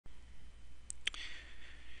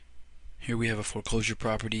Here we have a foreclosure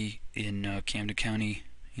property in Camden County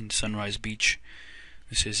in Sunrise Beach.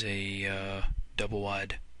 This is a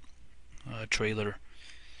double-wide trailer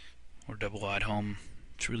or double-wide home.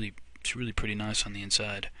 It's really pretty nice on the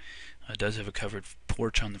inside. It does have a covered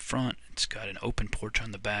porch on the front. It's got an open porch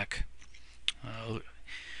on the back. Here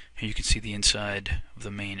you can see the inside of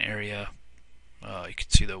the main area. You can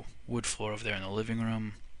see the wood floor over there in the living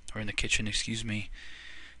room, or in the kitchen, excuse me.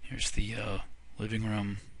 Here's the living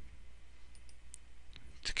room.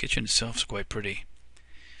 The kitchen itself is quite pretty.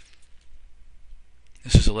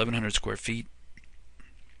 This is 1,100 square feet.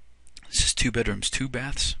 This is 2 bedrooms, 2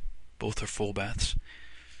 baths. Both are full baths.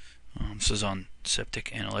 This is on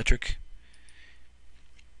septic and electric.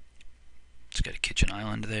 It's got a kitchen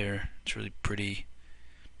island there. It's really pretty.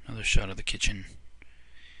 Another shot of the kitchen.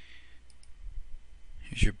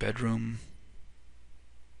 Here's your bedroom.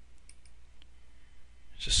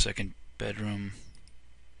 There's a second bedroom.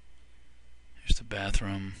 Here's the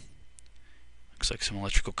bathroom. Looks like some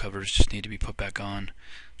electrical covers just need to be put back on.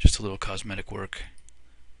 Just a little cosmetic work.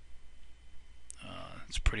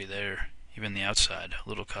 It's pretty there. Even the outside, a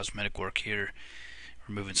little cosmetic work here.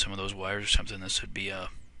 Removing some of those wires or something. This would be a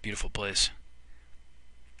beautiful place.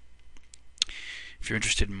 If you're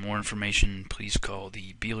interested in more information, please call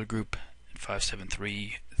the Beeler Group at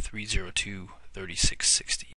 573-302-3660.